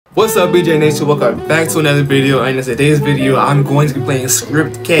What's up, BJ Nation? Welcome back to another video, and in today's video I'm going to be playing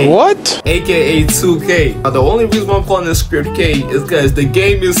Script K, what? aka 2K. Now, the only reason why I'm calling this Script K is because the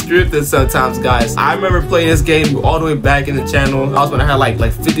game is scripted sometimes, guys. I remember playing this game all the way back in the channel. I was when I had like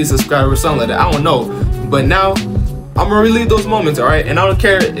 50 subscribers or something like that, I don't know, but now I'm gonna relive those moments, alright? And I don't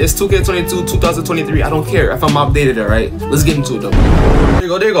care, it's 2K22 2023, I don't care if I'm outdated, alright? Let's get into it though. There you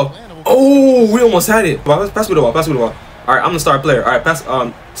go, there you go. Oh, we almost had it. Pass me the ball, pass me the ball. Alright, I'm the star player. Alright, pass,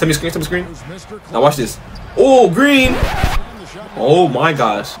 send me screen. Now watch this. Oh, green! Oh my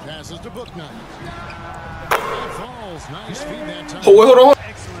gosh. Oh, wait, hold on.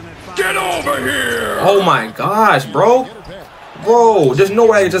 Get over here! Oh my gosh, bro. Bro, there's no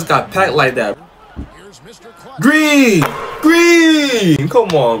way I just got packed like that. Green! Green! Come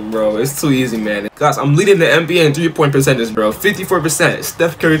on, bro. It's too easy, man. Guys, I'm leading the NBA in 3-point percentage, bro. 54%.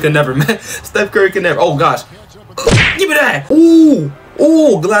 Steph Curry can never, man. Steph Curry can never. Oh gosh. Give me that! Ooh!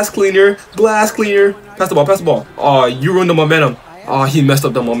 Ooh! Glass cleaner! Glass cleaner! Pass the ball, pass the ball. Oh, you ruined the momentum. Oh, he messed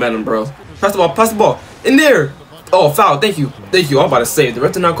up the momentum, bro. Pass the ball, pass the ball. In there! Oh, foul. Thank you. Thank you. I'm about to save. The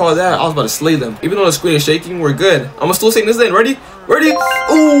ref did not call that. I was about to slay them. Even though the screen is shaking, we're good. I'm gonna still save this in. Ready? Ready?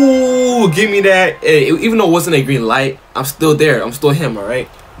 Ooh! Give me that. Hey, even though it wasn't a green light, I'm still there. I'm still him, alright?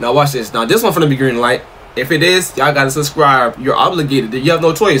 Now watch this. Now this one's gonna be green light. If it is, y'all gotta subscribe. You're obligated. You have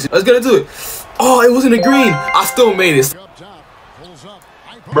no choice. Let's get into it. Oh, it wasn't a green. I still made it.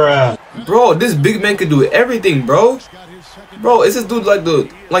 Bruh. Bro, this big man can do everything, bro. Bro, is this dude like the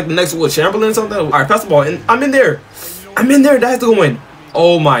next Will Chamberlain or something? Alright, pass the ball. And I'm in there. I'm in there. That has to go in.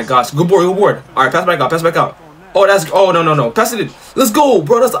 Oh my gosh. Good board, good board. Alright, pass back out, pass back out. Oh, that's no. Pass it in. Let's go,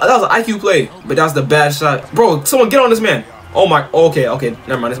 bro. That was an IQ play. But that's the bad shot. Bro, someone get on this man. Oh my, okay.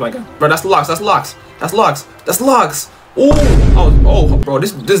 Never mind, this my guy. Bro, that's locks, that's locks. That's locks. That's locks. Ooh. Oh, bro,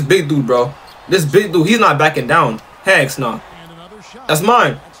 this big dude, bro. This big dude, he's not backing down. Hex, no. That's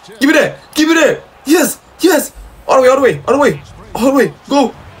mine. Give me that. Give me that. Yes. Yes. All the way.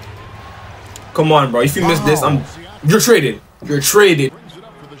 Go. Come on, bro. If you miss this, you're traded. You're traded.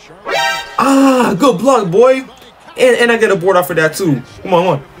 Ah, good block, boy. And I get a board off for that too. Come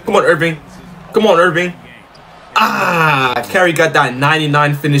on. Come on, Irving. Come on, Irving. Ah, Carey got that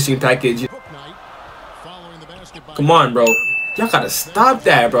 99 finishing package. Come on, bro. Y'all gotta stop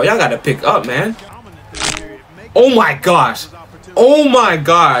that, bro. Y'all gotta pick up, man. Oh my gosh. Oh my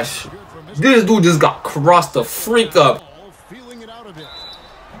gosh. This dude just got crossed the freak up.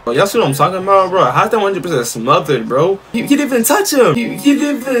 Y'all see what I'm talking about, bro? How's that 100% smothered, bro? You didn't even touch him. You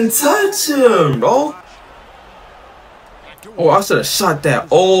didn't even touch him, bro. Oh, I should have shot that.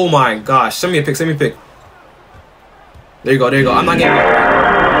 Oh my gosh. Send me a pick. Send me a pick. There you go. There you go. I'm not getting.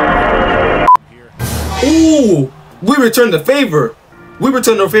 Ooh. We returned the favor. We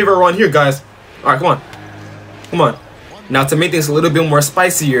returned the favor around here, guys. All right, come on. Come on. Now, to make things a little bit more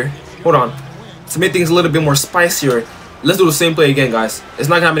spicier. Hold on. To make things a little bit more spicier, let's do the same play again, guys. It's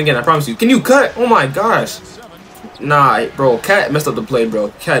not gonna happen again, I promise you. Can you cut? Oh my gosh. Nah, bro. Cat messed up the play, bro.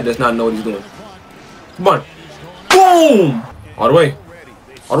 Cat does not know what he's doing. Come on. Boom! All the way.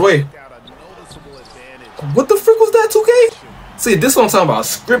 All the way. What the frick was that, 2K? See, this one I'm talking about.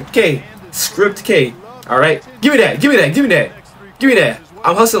 Script K. Script K. Alright? Give me that. Give me that. Give me that. Give me that.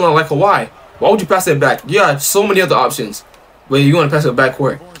 I'm hustling like a Y. Why would you pass it back? You got so many other options. Wait, you want to pass it back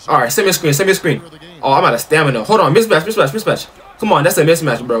where? Alright, send me a screen. Send me a screen. Oh, I'm out of stamina. Hold on. Mismatch. Come on, that's a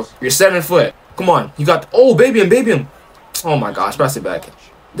mismatch, bro. You're 7 foot. Come on. You got... Oh, baby him. Oh my gosh, pass it back.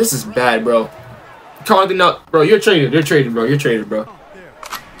 This is bad, bro. Calling it out. Bro, you're traded. You're traded, bro.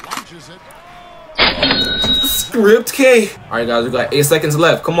 Script K. Alright, guys, we got 8 seconds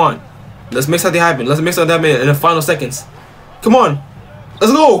left. Come on. Let's make something happen. Let's make something happen in the final seconds. Come on.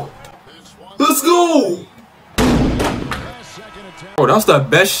 Let's go. Let's go. Bro, that was the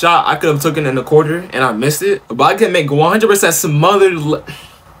best shot I could have taken in the quarter, and I missed it. But I can make 100% smothered.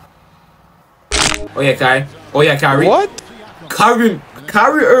 Oh yeah, Kyrie. Oh yeah, Kyrie. What?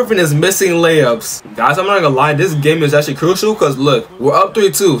 Kyrie Irving is missing layups. Guys, I'm not gonna lie, this game is actually crucial because look, we're up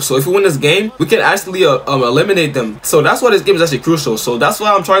 3-2. So if we win this game, we can actually eliminate them. So that's why this game is actually crucial. So that's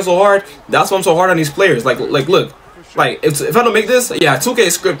why I'm trying so hard. That's why I'm so hard on these players. Like look. Like if I don't make this, yeah, 2K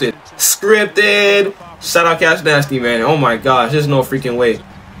is scripted. Scripted. Shout out Cash Nasty, man. Oh my gosh, there's no freaking way.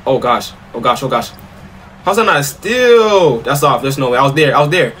 Oh gosh. How's that not a steal? That's off. There's no way. I was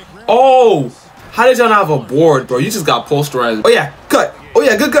there. Oh, how did y'all not have a board, bro? You just got posterized. Oh yeah, cut. Oh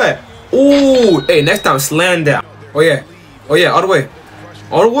yeah, good cut. Ooh, hey, next time slam down. Oh yeah, all the way.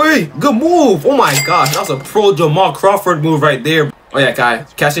 Good move. Oh my gosh, that was a pro Jamal Crawford move right there. Oh yeah, Kai.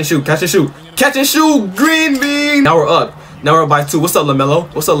 Catch and shoot. Green bean. Now we're up by 2. What's up, LaMelo?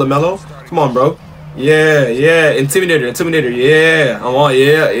 Come on, bro. Yeah, yeah. Intimidator. Yeah. I'm on.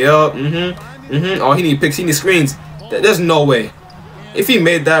 Yeah. Oh, he need picks. He need screens. There's no way. If he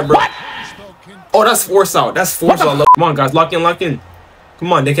made that, bro. What? Oh, that's force out. That's force out. Come on, guys. Lock in.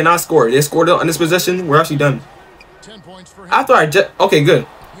 Come on. They cannot score. They scored on this possession. We're actually done. After I just. Okay, good.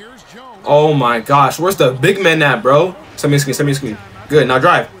 Oh my gosh. Where's the big man at, bro? Send me a screen. Good. Now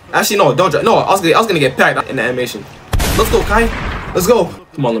drive. Actually, no. Don't drive. No, I was gonna get packed in the animation. Let's go, Kai. Let's go.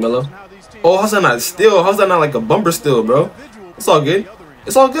 Come on, LaMelo. Oh, how's that not steal? How's that not like a bumper steal, bro? It's all good.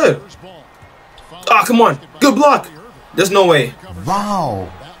 It's all good. Ah, come on. Good block. There's no way.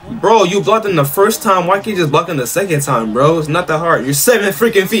 Wow. Bro, you blocked in the first time. Why can't you just block in the second time, bro? It's not that hard. You're 7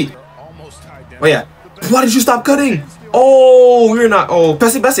 freaking feet. Oh, yeah. Why did you stop cutting? Oh, you're not. Oh,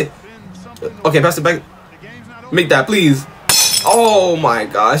 pass it. Okay, pass it back. Make that, please. Oh, my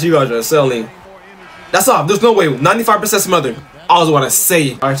gosh. You guys are selling. That's off. There's no way. 95% smothered. I was want to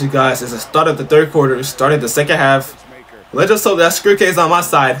say. Alright, you guys. It's the start of the third quarter. Started the second half. Let's just hope that screw case on my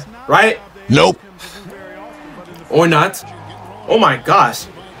side. Right? Nope. Or not. Oh my gosh.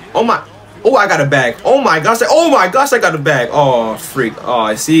 Oh my. Oh, I got a bag. Oh my gosh. Oh my gosh, I got a bag. Oh, freak. Oh,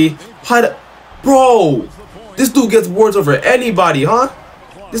 I see. Bro. This dude gets boards over anybody, huh?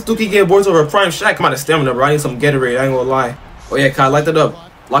 This dude can get boards over Prime Shaq. Come on, stamina, bro. I need some Gatorade. I ain't gonna lie. Oh yeah, Kai, light that up.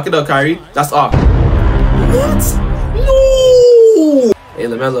 Lock it up, Kyrie. That's off. What? No! Hey,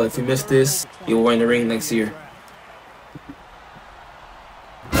 LaMelo, if you missed this, you'll win the ring next year.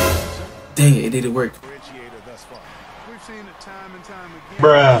 Dang it, it didn't work.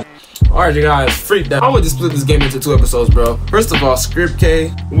 Bruh. Alright, you guys, freak that. I would just split this game into 2 episodes, bro. First of all, Script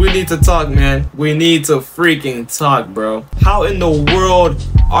K, we need to talk, man. We need to freaking talk, bro. How in the world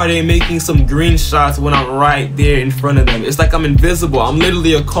are they making some green shots when I'm right there in front of them? It's like I'm invisible. I'm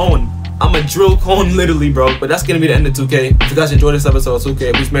literally a cone. I'm a drill cone, literally, bro. But that's gonna be the end of 2K. If you guys enjoyed this episode of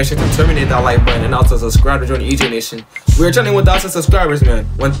 2K, please make sure to terminate that like button and also subscribe to join the EJ Nation. We're turning 1,000 subscribers, man.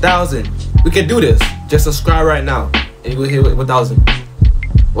 1,000. We can do this. Just subscribe right now, and we'll hit 1,000.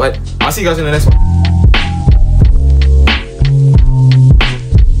 What? I'll see you guys in the next one.